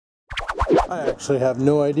I actually have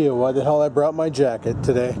no idea why the hell I brought my jacket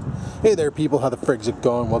today. Hey there people, how the frig's it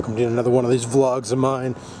going? Welcome to another one of these vlogs of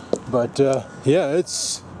mine. But yeah,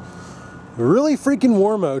 it's really freaking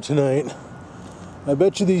warm out tonight. I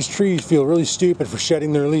bet you these trees feel really stupid for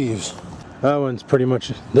shedding their leaves. That one's pretty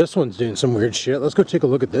much, this one's doing some weird shit. Let's go take a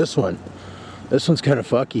look at this one. This one's kind of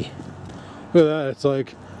fucky. Look at that, it's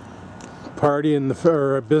like party in the,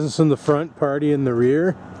 or business in the front, party in the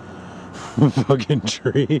rear. Fucking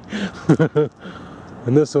tree.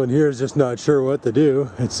 And this one here is just not sure what to do.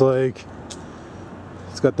 It's like,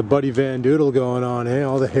 it's got the Buddy Van Doodle going on, eh?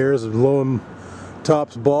 All the hairs low and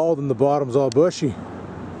top's bald and the bottom's all bushy.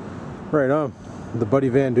 Right on. The Buddy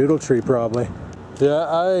Van Doodle tree probably. Yeah,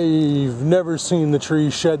 I've never seen the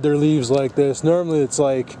trees shed their leaves like this. Normally it's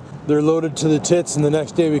like they're loaded to the tits and the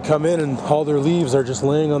next day we come in and all their leaves are just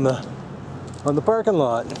laying on the parking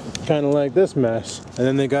lot. Kind of like this mess. And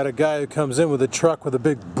then they got a guy who comes in with a truck with a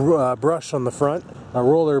big brush on the front, a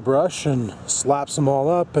roller brush, and slaps them all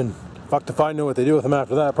up, and fucked if I know what they do with them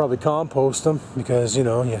after that. Probably compost them, because you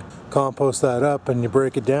know, you compost that up and you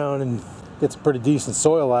break it down and get some pretty decent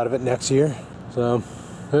soil out of it next year. So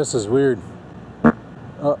this is weird.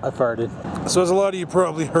 Oh, I farted. So as a lot of you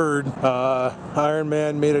probably heard, Iron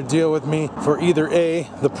Man made a deal with me for either A,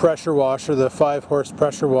 the pressure washer, the 5-horse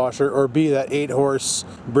pressure washer, or B, that 8-horse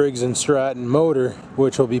Briggs & Stratton motor,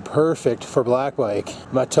 which will be perfect for black bike.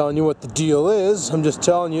 I'm not telling you what the deal is, I'm just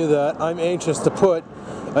telling you that I'm anxious to put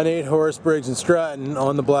an 8-horse Briggs & Stratton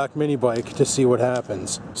on the black mini bike to see what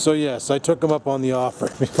happens. So yes, I took him up on the offer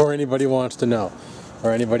before anybody wants to know. Or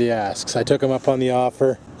anybody asks. I took him up on the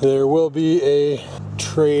offer. There will be a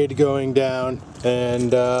trade going down, and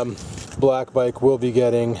black bike will be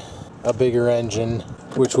getting a bigger engine,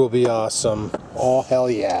 which will be awesome. Oh hell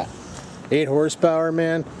yeah. 8 horsepower,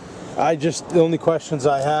 man. The only questions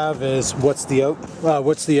I have is what's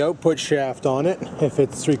the output shaft on it, if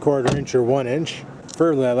it's 3/4 inch or 1 inch.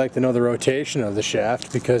 Preferably I'd like to know the rotation of the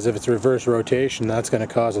shaft, because if it's reverse rotation that's going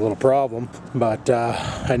to cause a little problem. But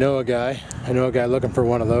I know a guy looking for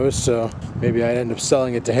one of those, so maybe I'd end up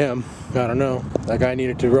selling it to him. I don't know. That guy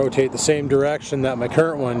needed to rotate the same direction that my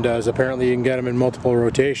current one does. Apparently you can get them in multiple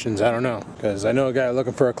rotations. I don't know, because I know a guy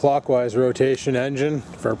looking for a clockwise rotation engine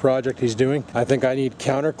for a project he's doing. I think I need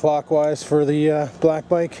counterclockwise for the black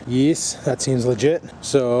bike. Yes, that seems legit.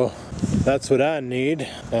 So that's what I need,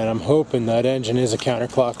 and I'm hoping that engine is a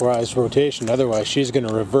counterclockwise rotation, otherwise she's going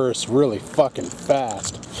to reverse really fucking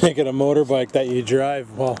fast. Make it a motorbike that you drive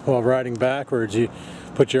while riding backwards. You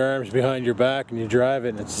put your arms behind your back and you drive it,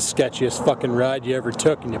 and it's the sketchiest fucking ride you ever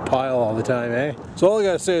took, and you pile all the time, eh? So all I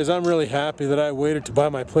gotta say is I'm really happy that I waited to buy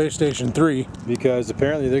my PlayStation 3, because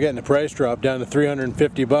apparently they're getting a price drop down to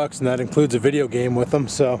 $350, and that includes a video game with them,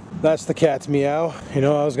 so that's the cat's meow. You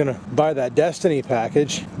know, I was gonna buy that Destiny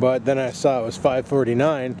package, but then I saw it was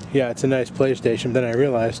 $549. Yeah, it's a nice PlayStation, then I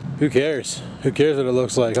realized, who cares? Who cares what it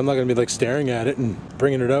looks like? I'm not gonna be like staring at it and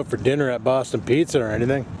bringing it out for dinner at Boston Pizza or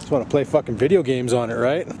anything. Just wanna play fucking video games on it,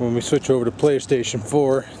 right? When we switch over to PlayStation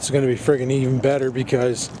 4, it's going to be friggin' even better,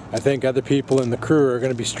 because I think other people in the crew are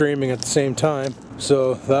going to be streaming at the same time.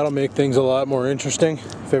 So that'll make things a lot more interesting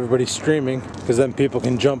if everybody's streaming, because then people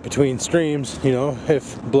can jump between streams. You know,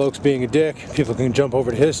 if Bloke's being a dick, people can jump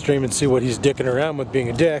over to his stream and see what he's dicking around with being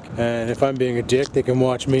a dick. And if I'm being a dick, they can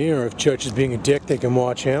watch me, or if Church is being a dick, they can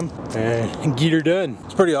watch him. And get her done.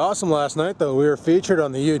 It's pretty awesome last night though. We were featured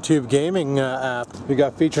on the YouTube gaming app. We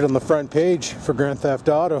got featured on the front page for Grand Theft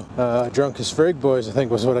Auto. Drunk as Frig Boys, I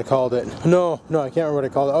think was what I called it. No, I can't remember what I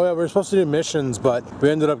called it. Oh yeah, we were supposed to do missions, but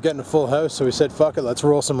we ended up getting a full house, so we said fuck it, let's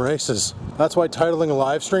roll some races. That's why titling a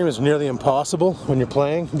live stream is nearly impossible when you're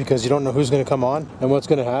playing, because you don't know who's going to come on and what's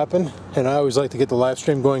going to happen. And I always like to get the live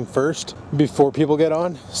stream going first before people get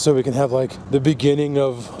on, so we can have like the beginning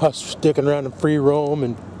of us sticking around in free roam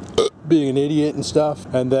and being an idiot and stuff,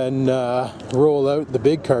 and then roll out the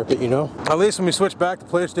big carpet, you know. At least when we switch back to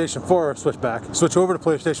PlayStation 4, switch over to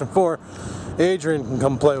PlayStation 4, Adrian can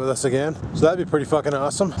come play with us again. So that'd be pretty fucking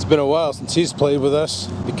awesome. It's been a while since he's played with us,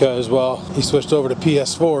 because, well, he switched over to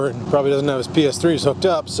PS4 and probably doesn't have his PS3s hooked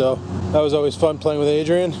up, so that was always fun playing with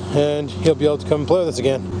Adrian, and he'll be able to come and play with us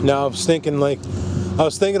again. Now I was thinking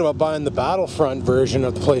about buying the Battlefront version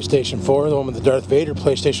of the PlayStation 4, the one with the Darth Vader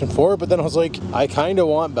PlayStation 4, but then I was like, I kind of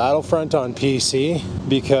want Battlefront on PC,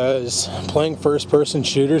 because playing first-person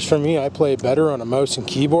shooters for me, I play better on a mouse and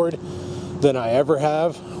keyboard than I ever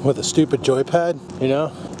have with a stupid joypad, you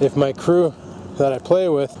know? If my crew that I play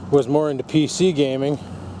with was more into PC gaming,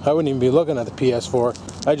 I wouldn't even be looking at the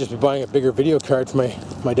PS4. I'd just be buying a bigger video card for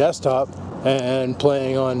my desktop and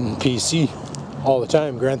playing on PC all the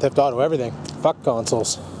time, Grand Theft Auto, everything. Fuck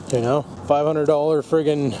consoles. You know, $500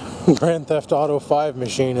 friggin' Grand Theft Auto 5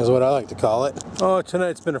 machine is what I like to call it. Oh,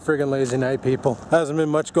 tonight's been a friggin' lazy night, people. Hasn't been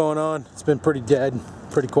much going on. It's been pretty dead,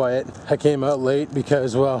 pretty quiet. I came out late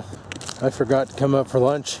because, well, I forgot to come up for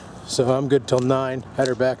lunch. So I'm good till 9. Head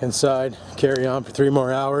her back inside, carry on for 3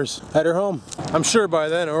 more hours, head her home. I'm sure by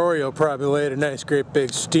then Oreo probably laid a nice great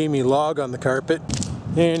big steamy log on the carpet.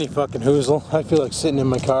 Any fucking hoozle. I feel like sitting in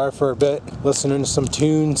my car for a bit, listening to some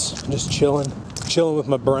tunes, just chilling with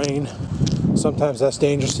my brain. Sometimes that's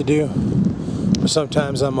dangerous to do, but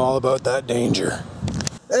sometimes I'm all about that danger.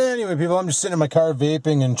 Anyway, people, I'm just sitting in my car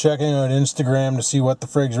vaping and checking out Instagram to see what the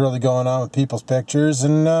frig's really going on with people's pictures,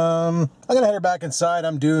 and I'm gonna head her back inside.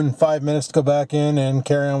 I'm due in 5 minutes to go back in and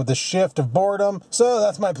carry on with the shift of boredom, so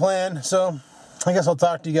that's my plan. So I guess I'll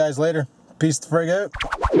talk to you guys later. Peace the frig out.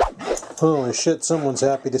 Holy shit, someone's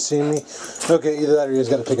happy to see me. Okay, either that or you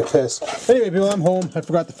just gotta take a piss. Anyway, people, I'm home. I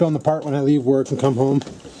forgot to film the part when I leave work and come home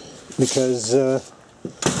because I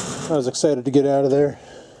was excited to get out of there.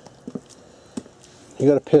 You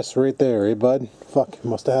got a piss right there, eh, bud? Fuck,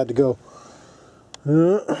 must have had to go.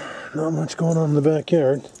 Not much going on in the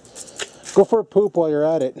backyard. Go for a poop while you're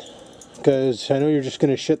at it, because I know you're just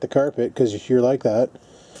gonna shit the carpet because you're like that.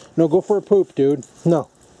 No, go for a poop, dude. No.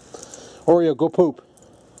 Oreo, go poop.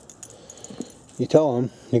 You tell him,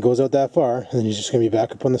 he goes out that far, and then he's just going to be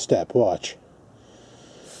back up on the step. Watch.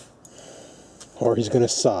 Or he's going to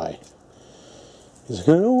sigh. He's like,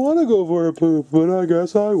 I don't want to go for a poop, but I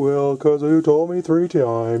guess I will, because you told me 3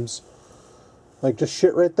 times. Like, just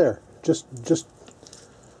shit right there. Just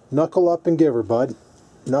knuckle up and give her, bud.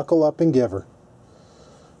 Knuckle up and give her.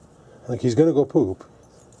 Like, he's going to go poop.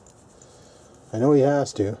 I know he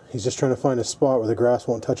has to. He's just trying to find a spot where the grass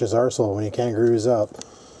won't touch his arsehole when he kangaroos up.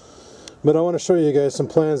 But I want to show you guys some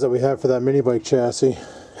plans that we have for that mini bike chassis,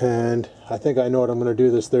 and I think I know what I'm going to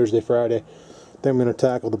do this Thursday, Friday. I think I'm going to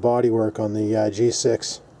tackle the body work on the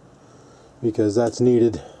G6, because that's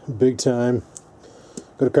needed big time.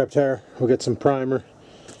 Go to Crep Tire, we'll get some primer,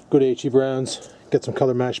 go to H.E. Brown's, get some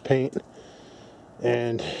color match paint,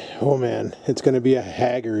 and oh man, it's going to be a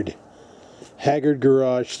haggard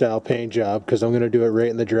garage style paint job, because I'm going to do it right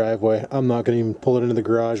in the driveway. I'm not going to even pull it into the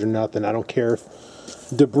garage or nothing. I don't care if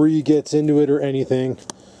debris gets into it or anything.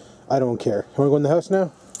 I don't care. You want to go in the house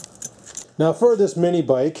now? Now for this mini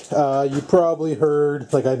bike, you probably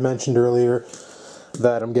heard, like I'd mentioned earlier,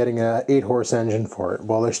 that I'm getting an 8-horse engine for it.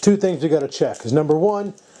 Well, there's 2 things we got to check. Because number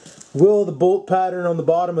 1, will the bolt pattern on the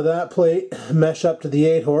bottom of that plate mesh up to the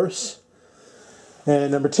 8-horse?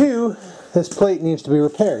 And number 2, this plate needs to be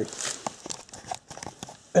repaired.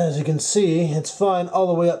 As you can see, it's fine all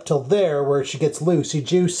the way up till there where she gets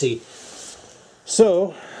loosey-juicy.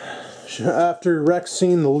 So, after Rex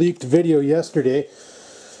seen the leaked video yesterday,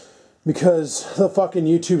 because the fucking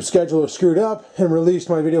YouTube scheduler screwed up and released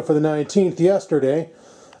my video for the 19th yesterday,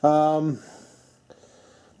 I'm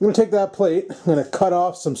going to take that plate, I'm going to cut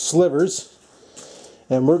off some slivers,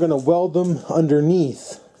 and we're going to weld them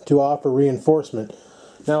underneath to offer reinforcement.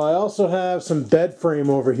 Now I also have some bed frame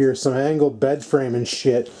over here, some angled bed frame and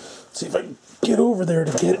shit. Let's see if I can get over there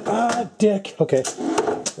to get it. Dick. Okay.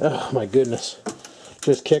 Oh my goodness.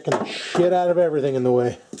 Just kicking the shit out of everything in the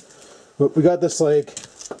way. But we got this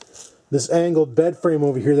angled bed frame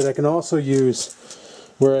over here that I can also use,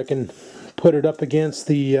 where I can put it up against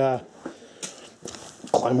the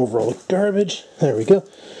climb over all the garbage. There we go.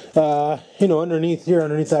 You know, underneath here,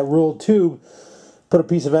 underneath that rolled tube, put a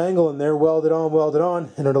piece of angle in there, weld it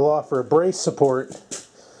on, and it'll offer a brace support.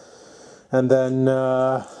 And then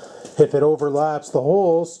if it overlaps the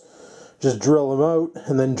holes, just drill them out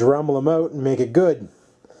and then Dremel them out and make it good.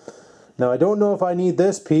 Now I don't know if I need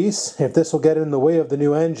this piece, if this will get in the way of the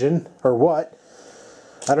new engine or what.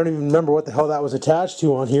 I don't even remember what the hell that was attached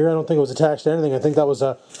to on here. I don't think it was attached to anything. I think that was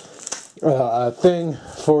a thing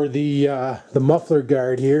for the muffler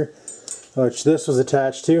guard here, which this was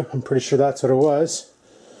attached to. I'm pretty sure that's what it was.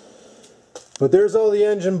 But there's all the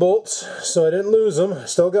engine bolts, so I didn't lose them.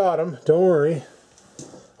 Still got them, don't worry.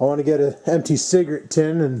 I want to get an empty cigarette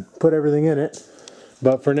tin and put everything in it.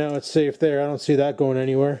 But for now it's safe there. I don't see that going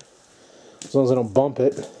anywhere, as long as I don't bump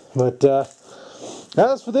it. But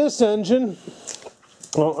as for this engine,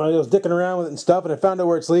 well, I was dicking around with it and stuff, and I found out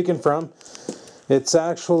where it's leaking from. It's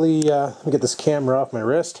actually, let me get this camera off my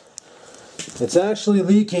wrist. It's actually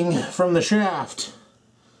leaking from the shaft.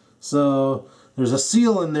 So there's a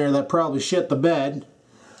seal in there that probably shit the bed.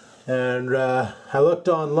 And I looked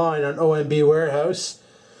online on OMB Warehouse.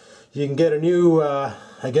 You can get a new,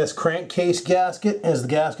 I guess, crankcase gasket as the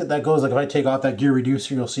gasket that goes, like if I take off that gear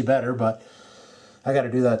reducer you'll see better, but I got to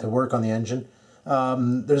do that to work on the engine.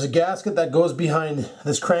 There's a gasket that goes behind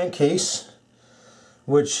this crankcase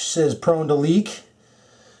which is prone to leak.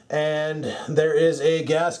 And there is a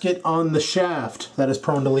gasket on the shaft that is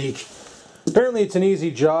prone to leak. Apparently it's an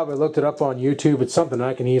easy job. I looked it up on YouTube. It's something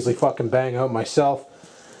I can easily fucking bang out myself.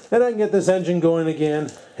 And I can get this engine going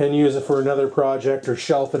again and use it for another project or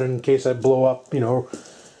shelf it in case I blow up, you know,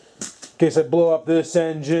 in case I blow up this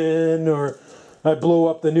engine or I blow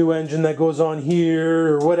up the new engine that goes on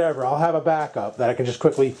here or whatever. I'll have a backup that I can just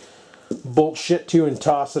quickly bolt shit to and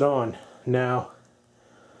toss it on. Now,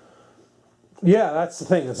 yeah, that's the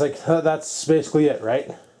thing. It's like, that's basically it,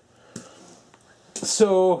 right?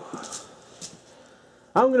 So,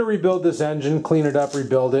 I'm going to rebuild this engine, clean it up,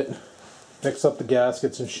 rebuild it, fix up the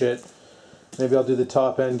gaskets and shit. Maybe I'll do the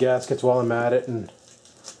top end gaskets while I'm at it and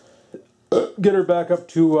get her back up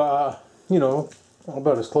to, you know,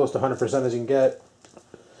 about as close to 100% as you can get.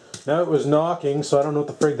 Now it was knocking, so I don't know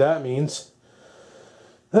what the frig that means.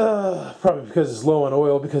 Probably because it's low on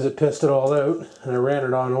oil, because it pissed it all out, and I ran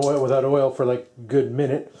it on oil without oil for like a good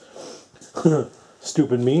minute.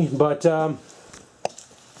 Stupid me, but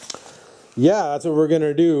yeah, that's what we're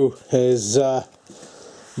gonna do is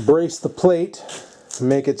brace the plate,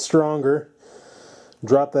 make it stronger,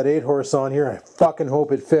 drop that 8-horse on here. I fucking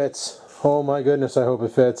hope it fits. Oh my goodness, I hope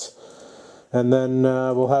it fits. And then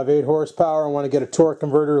we'll have 8 horsepower. I want to get a torque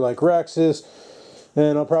converter like Rex's.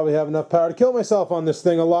 And I'll probably have enough power to kill myself on this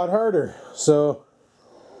thing a lot harder. So,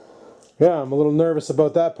 yeah, I'm a little nervous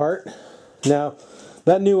about that part. Now,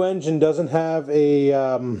 that new engine doesn't have a,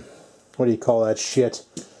 what do you call that shit?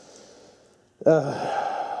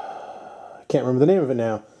 I can't remember the name of it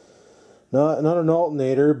now. Not an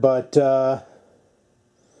alternator, but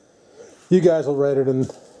you guys will write it in.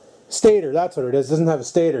 Stator, that's what it is. It doesn't have a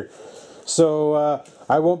stator. So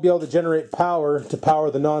I won't be able to generate power to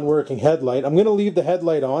power the non-working headlight. I'm going to leave the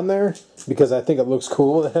headlight on there because I think it looks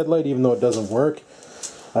cool, the headlight, even though it doesn't work.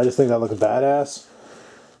 I just think that looks badass.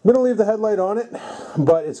 I'm going to leave the headlight on it,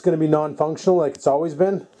 but it's going to be non-functional like it's always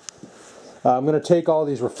been. I'm going to take all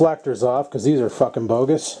these reflectors off because these are fucking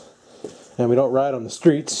bogus. And we don't ride on the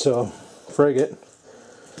streets, so frig it.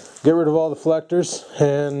 Get rid of all the deflectors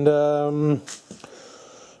and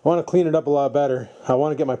I want to clean it up a lot better. I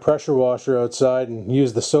want to get my pressure washer outside and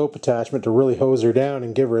use the soap attachment to really hose her down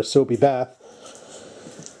and give her a soapy bath.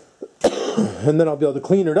 And then I'll be able to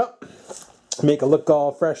clean her up, make it look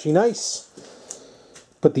all freshy nice.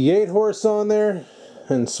 Put the 8-horse on there,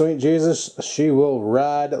 and sweet Jesus, she will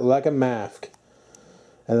ride like a mask.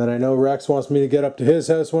 And then I know Rex wants me to get up to his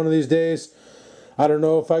house one of these days. I don't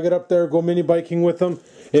know if I get up there, go mini biking with him.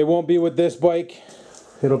 It won't be with this bike.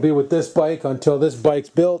 It'll be with this bike until this bike's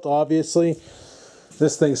built, obviously.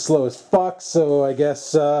 This thing's slow as fuck, so I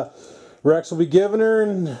guess Rex will be giving her,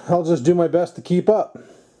 and I'll just do my best to keep up.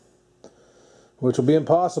 Which will be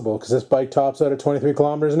impossible, because this bike tops out at 23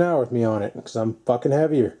 kilometers an hour with me on it, because I'm fucking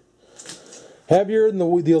heavier. Heavier than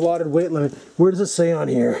the allotted weight limit. Where does it say on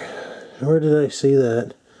here? Where did I see that?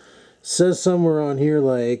 It says somewhere on here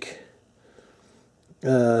like,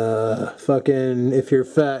 fucking, if you're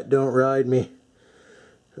fat, don't ride me.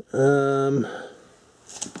 Is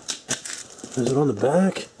it on the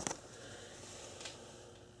back?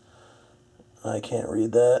 I can't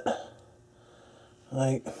read that.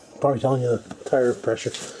 I'm probably telling you the tire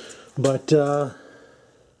pressure. But,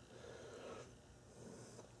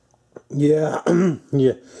 yeah,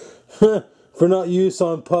 yeah. For not use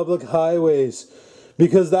on public highways.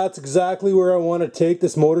 Because that's exactly where I want to take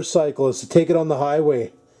this motorcycle, is to take it on the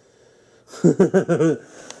highway.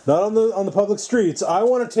 Not on the public streets. I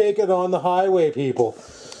want to take it on the highway, people.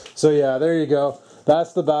 So yeah, there you go.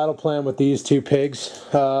 That's the battle plan with these two pigs.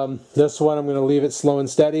 This one I'm going to leave it slow and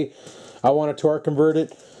steady. I want to torque convert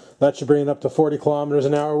it. That should bring it up to 40 kilometers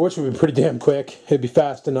an hour, which would be pretty damn quick. It'd be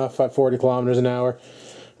fast enough at 40 kilometers an hour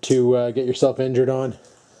to get yourself injured on.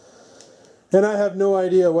 And I have no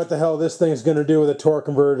idea what the hell this thing's going to do with a torque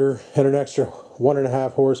converter and an extra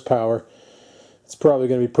 1.5 horsepower. It's probably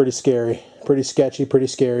going to be pretty scary. Pretty sketchy, pretty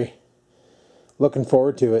scary. Looking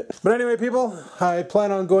forward to it. But anyway, people, I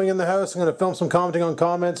plan on going in the house. I'm going to film some commenting on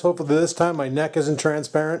comments. Hopefully this time my neck isn't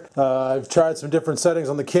transparent. I've tried some different settings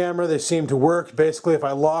on the camera. They seem to work. Basically, if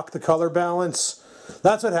I lock the color balance,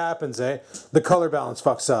 that's what happens, eh? The color balance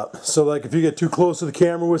fucks up. So like if you get too close to the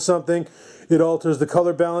camera with something, it alters the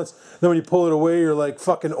color balance. Then when you pull it away, you're like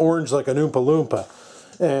fucking orange like an Oompa Loompa.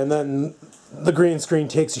 And then the green screen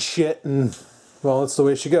takes a shit and, well, that's the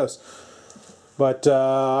way she goes. But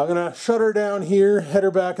I'm going to shut her down here, head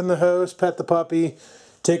her back in the house, pet the puppy,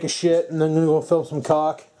 take a shit, and then I'm going to go film some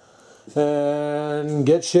cock and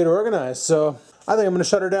get shit organized. So I think I'm going to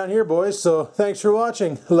shut her down here, boys. So thanks for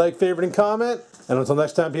watching. Like, favorite, and comment. And until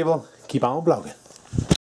next time, people, keep on vlogging.